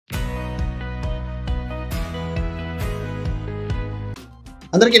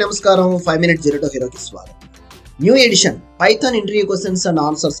అందరికీ నమస్కారం. 5 minutes 0 to hero కి స్వాగతం. New edition Python interview questions and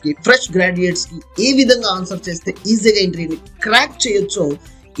answers కి ఫ్రెష్ గ్రాడ్యుయేట్స్ కి ఏ విధంగా ఆన్సర్ చేస్తే ఈజీగా ఇంటర్వ్యూని క్రాక్ చేయొచ్చో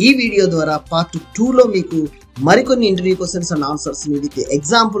ఈ వీడియో ద్వారా పార్ట్ 2 లో మీకు మరికొన్ని ఇంటర్వ్యూ క్వశ్చన్స్ అండ్ ఆన్సర్స్ ని విత్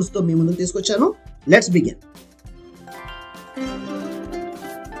ఎగ్జాంపుల్స్ తో మీ ముందుకు తీసుకొచ్చాను. Let's begin.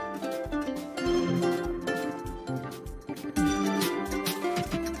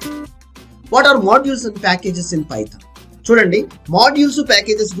 What are modules and packages in Python? చూడండి, మాడ్యూల్స్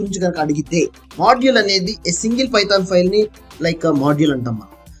ప్యాకేజెస్ గురించి కనుక అడిగితే మాడ్యూల్ అనేది ఏ సింగిల్ పైథాన్ ఫైల్ ని లైక్ మాడ్యూల్ అంటాం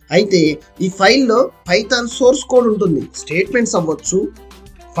మనం. అయితే ఈ ఫైల్లో పైథాన్ సోర్స్ కోడ్ ఉంటుంది. స్టేట్మెంట్స్ అవ్వచ్చు,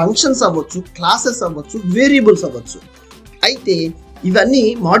 ఫంక్షన్స్ అవ్వచ్చు, క్లాసెస్ అవ్వచ్చు, వేరియబుల్స్ అవ్వచ్చు. అయితే ఇవన్నీ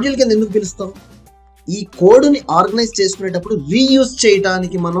మాడ్యూల్ కింద ఎందుకు పిలుస్తాం? ఈ కోడ్ని ఆర్గనైజ్ చేసుకునేటప్పుడు రీయూజ్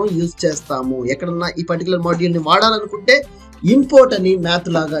చేయడానికి మనం యూజ్ చేస్తాము. ఎక్కడన్నా ఈ పర్టికులర్ మాడ్యూల్ని వాడాలనుకుంటే ఇంపోర్ట్ అని, మ్యాథ్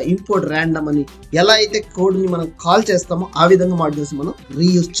లాగా ఇంపోర్ట్ ర్యాండమ్ అని ఎలా అయితే కోడ్ని మనం కాల్ చేస్తామో ఆ విధంగా మాడ్యూల్స్ మనం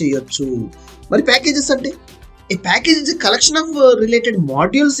రీయూజ్ చేయొచ్చు. మరి ప్యాకేజెస్ అంటే ఏ package is collection of related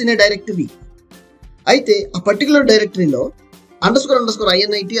modules in a directory. అయితే ఆ పర్టికులర్ డైరెక్టరీలో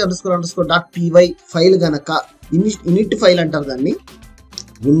 __init__.py ఫైల్ గనక ఇనిట్ ఫైల్ అంటారు దాన్ని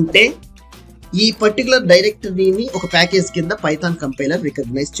ఉంటే ఈ పర్టికులర్ డైరెక్టరీని ఒక ప్యాకేజ్ కింద పైథాన్ కంపైలర్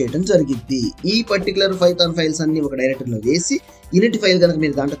రికగ్నైజ్ చేయడం జరిగింది. ఈ పర్టికులర్ పైథాన్ ఫైల్స్ అన్ని ఒక డైరెక్టరీలో వేసి ఇనిట్ ఫైల్ కనుక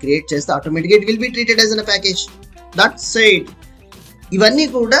మీరు దాంట్లో క్రియేట్ చేస్తే ఆటోమేటిక్గా it will be treated as a package. That's it. ఇవన్నీ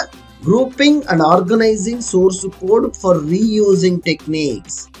కూడా grouping and organising source code for reusing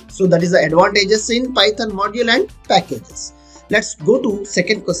techniques. So that is the advantages in Python module and packages. Let's go to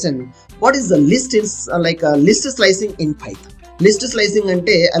second question. What is the list in list slicing in Python? List slicing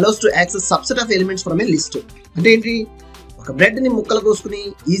అంటే allows to access subset of elements from a list. అంటే ఏంటి? ఒక bread ని ముక్కలు కోసుకుని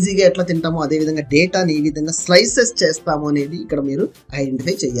ఈజీగా ఎట్లా తింటామో అదే విధంగా డేటాని ఈ విధంగా స్లైసెస్ చేస్తాము అనేది ఇక్కడ మీరు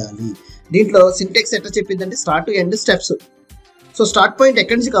ఐడెంటిఫై చేయాలి. దీంట్లో సింటెక్స్ ఎట్లా చెప్పిందంటే start to end steps. So start point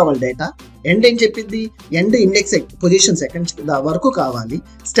ఎక్కడి నుంచి కావాలి డేటా, ఎండ్ ఏం చెప్పింది, ఎండ్ ఇండెక్స్ పొజిషన్స్ ఎక్కడి నుంచి వరకు కావాలి,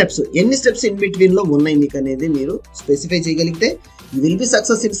 స్టెప్స్ ఎన్ని స్టెప్స్ ఇన్ బిట్వీన్ లో ఉన్నాయి మీకు అనేది మీరు స్పెసిఫై చేయగలిగితే you will be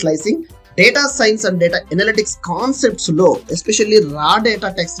success in slicing. Data science and data analytics concepts లో ఎస్పెషల్లీ రా డేటా,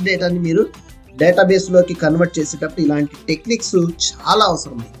 టెక్స్ట్ డేటాని మీరు డేటాబేస్ లోకి కన్వర్ట్ చేసేటప్పుడు ఇలాంటి టెక్నిక్స్ చాలా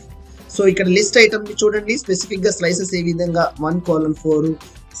అవసరమైంది. సో ఇక్కడ లిస్ట్ ఐటమ్ ని చూడండి, స్పెసిఫిక్ గా స్లైసెస్ ఏ విధంగా 1:4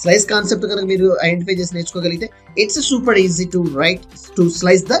 స్లైస్ కాన్సెప్ట్ కనుక మీరు ఐడెంటిఫై చేసి నేర్చుకోగలిగితే it's super easy to right to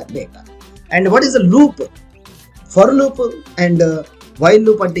slice the data. And what is the loop? For loop and while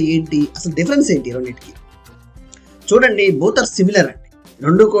loop అంటే ఏంటి, అసలు డిఫరెన్స్ ఏంటి రెండింటికి? చూడండి, బోత్ ఆర్ సిమిలర్ అండి.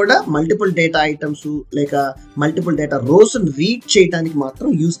 రెండు కూడా మల్టిపుల్ డేటా ఐటమ్స్ లేక మల్టిపుల్ డేటా రోస్ రీడ్ చేయడానికి మాత్రం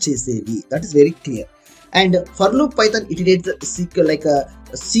యూజ్ చేసేవి. That is very clear. And for loop Python ఇటరేట్స్ like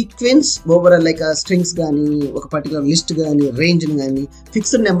sequence over like strings కానీ ఒక పర్టికులర్ లిస్ట్ కానీ రేంజ్ని కానీ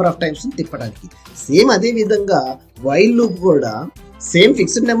ఫిక్స్డ్ నెంబర్ ఆఫ్ టైమ్స్ తిప్పడానికి. సేమ్ అదే విధంగా వైల్ లూప్ కూడా same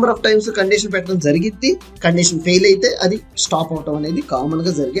fixed number of times condition పెట్టడం జరిగింది. కండిషన్ ఫెయిల్ అయితే అది స్టాప్ అవటం అనేది కామన్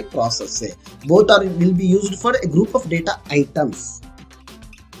గా జరిగే process. Both are will be used for a group of data items.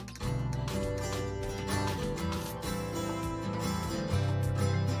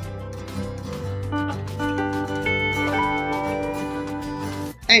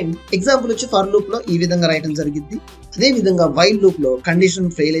 And example వచ్చి ఫర్ లూప్ లో ఈ విధంగా రాయడం జరిగింది. అదే విధంగా వైల్ లూప్ లో కండిషన్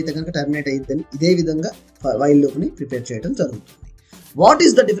ఫెయిల్ అయితే కనుక టర్మినేట్ అయ్యిందని ఇదే విధంగా వైల్ లూప్ ని ప్రిపేర్ చేయడం జరుగుతుంది. What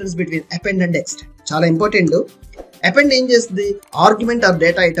is the difference between append and extend? చాలా ఇంపార్టెంట్. అపెండ్ ఏం చేస్తుంది? ఆర్గ్యుమెంట్ ఆర్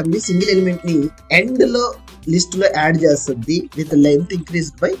డేటా ఐటమ్ ని సింగిల్ ఎలిమెంట్ ని ఎండ్ లో లిస్ట్ లో యాడ్ చేస్తుంది with length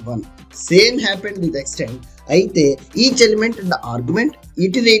increased by 1. Same happened with extend. అయితే each element in the argument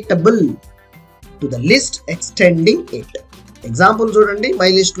ఇటరేటబుల్ to the list extending it. Example చూడండి, మై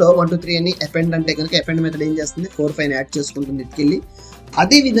లిస్ట్ లో 1 2 3 అని అపెండ్ అంటే కనుక అపెండ్ మెథడ్ ఏం చేస్తుంది, 4 5 యాడ్ చేసుకుంటుంది ఇటుకెళ్ళి.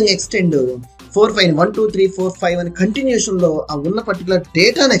 అదే విధంగా ఎక్స్టెండ్ 4 5 1 2 3 4 5 అని కంటిన్యూషన్ లో ఆ ఉన్న పర్టికులర్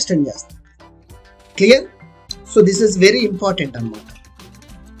డేటాను ఎక్స్టెండ్ చేస్తుంది. Clear? So this is very important అన్నమాట.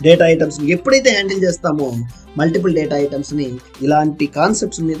 డేటా ఐటమ్స్ ఎప్పుడైతే హ్యాండిల్ చేస్తామో మల్టిపుల్ డేటా ఐటమ్స్ ని ఇలాంటి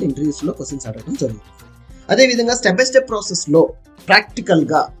కాన్సెప్ట్స్ మీద ఇంటర్వ్యూస్ లో క్వశ్చన్స్ అడగడం జరుగుతుంది. అదే విధంగా స్టెప్ బై స్టెప్ ప్రాసెస్ లో ప్రాక్టికల్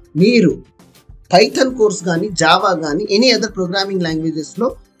గా మీరు పైథాన్ కోర్స్ కానీ, జావా కానీ, ఎనీ అదర్ ప్రోగ్రామింగ్ లాంగ్వేజెస్ లో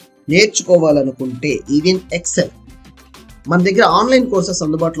నేర్చుకోవాలనుకుంటే ఈవెన్ ఎక్సెల్ మన దగ్గర ఆన్లైన్ కోర్సెస్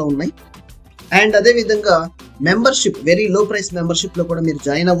అందుబాటులో ఉన్నాయి. అండ్ అదే విధంగా membership, very low price membership లో కూడా మీరు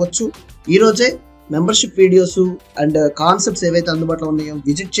జాయిన్ అవ్వచ్చు. ఈ రోజే మెంబర్షిప్ వీడియోస్ అండ్ కాన్సెప్ట్స్ ఏవైతే అందుబాటులో ఉన్నాయో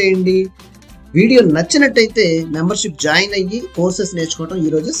విజిట్ చేయండి. వీడియో నచ్చినట్టయితే మెంబర్షిప్ జాయిన్ అయ్యి కోర్సెస్ నేర్చుకోవడం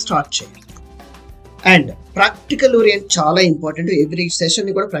ఈ రోజే స్టార్ట్ చేయండి. అండ్ ప్రాక్టికల్ ఓరియంట్ చాలా ఇంపార్టెంట్. ఎవ్రీ సెషన్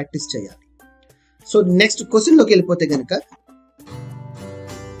ని కూడా ప్రాక్టీస్ చేయాలి. సో నెక్స్ట్ క్వశ్చన్ లోకి వెళ్ళిపోతే కనుక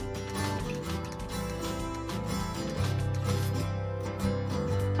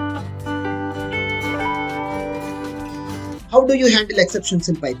how do you handle exceptions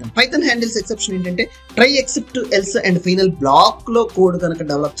in Python? Python handles exception ఏంటంటే try except else and final black లో కోడ్ కనుక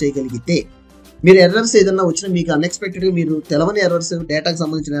డెవలప్ చేయగలిగితే మీరు ఎర్రర్స్ ఏదన్నా వచ్చినా మీకు అన్ఎక్స్పెక్టెడ్ గా మీరు తెలవని ఎర్రర్స్ డేటాకి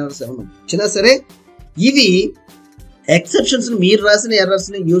సంబంధించిన ఎర్రర్స్ ఏమన్నా వచ్చినా సరే ఇవి ఎక్సెప్షన్స్ మీరు రాసిన ఎర్రర్స్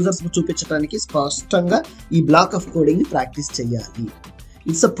ని యూజర్స్ కు చూపించడానికి స్పష్టంగా ఈ బ్లాక్ ఆఫ్ కోడింగ్ ని ప్రాక్టీస్ చేయాలి.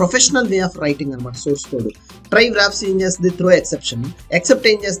 It's a professional way of writing అనమాట సోర్స్ కోడ్. ట్రై వ్రాప్స్ ఏం చేస్తుంది, త్రో ఎక్సెప్షన్. ఎక్సెప్ట్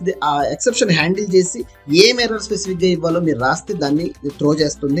ఏం చేస్తుంది, ఆ ఎక్సెప్షన్ హ్యాండిల్ చేసి ఏం ఎర్రర్ స్పెసిఫిక్ గా ఇవ్వాలో మీరు రాస్తే దాన్ని త్రో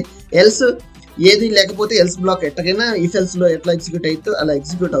చేస్తుంది. ఎల్స్ ఏది లేకపోతే ఎల్స్ బ్లాక్ ఎట్టగైనా ఇఫ్ ఎల్స్ లో ఎట్లా ఎగ్జిక్యూట్ అయితే అలా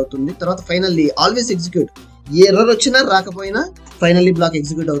ఎగ్జిక్యూట్ అవుతుంది. తర్వాత ఫైనల్లీ ఆల్వేస్ ఎగ్జిక్యూట్, ఏ ఎర్రర్ వచ్చినా రాకపోయినా ఫైనల్లీ బ్లాక్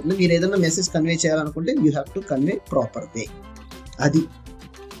ఎగ్జిక్యూట్ అవుతుంది. మీరు ఏదైనా మెసేజ్ కన్వే చేయాలనుకుంటే you have to convey proper way. అది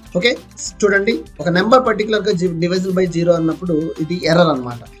ఓకే. చూడండి, ఒక నెంబర్ పర్టికులర్ గా డివిజన్ బై 0 అన్నప్పుడు ఇది ఎర్రర్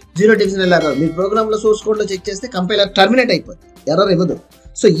అనమాట. 0 డివిజనల్ ఎర్రర్. మీరు ప్రోగ్రామ్ లో సోర్స్ కోడ్ లో చెక్ చేస్తే కంపైలర్ టర్మినేట్ అయిపోతుంది, ఎర్రర్ ఇవ్వదు.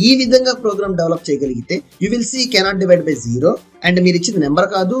 సో ఈ విధంగా ప్రోగ్రామ్ డెవలప్ చేయగలిగితే you will see cannot divide by 0 and మీరు ఇచ్చింది నెంబర్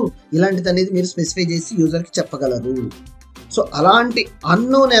కాదు ఇలాంటిది అనేది మీరు స్పెసిఫై చేసి యూజర్ కి చెప్పగలరు. సో అలాంటి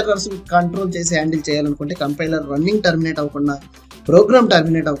అన్నోన్ ఎర్రర్స్ కంట్రోల్ చేసి హ్యాండిల్ చేయాలనుకుంటే కంపైలర్ రన్నింగ్ టర్మినేట్ అవ్వకుండా, ప్రోగ్రామ్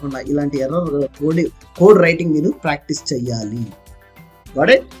టర్మినేట్ అవ్వకుండా ఇలాంటి ఎర్రర్ కోడ్ రైటింగ్ మీరు ప్రాక్టీస్ చేయాలి.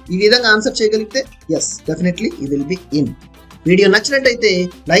 ఈ విధంగా ఆన్సర్ చేయగలిగితే yes definitely you will be in. Video నచ్చినట్టయితే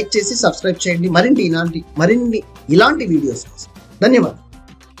లైక్ చేసి సబ్స్క్రైబ్ చేయండి మరిన్ని ఇలాంటి వీడియోస్ కోసం. ధన్యవాదాలు.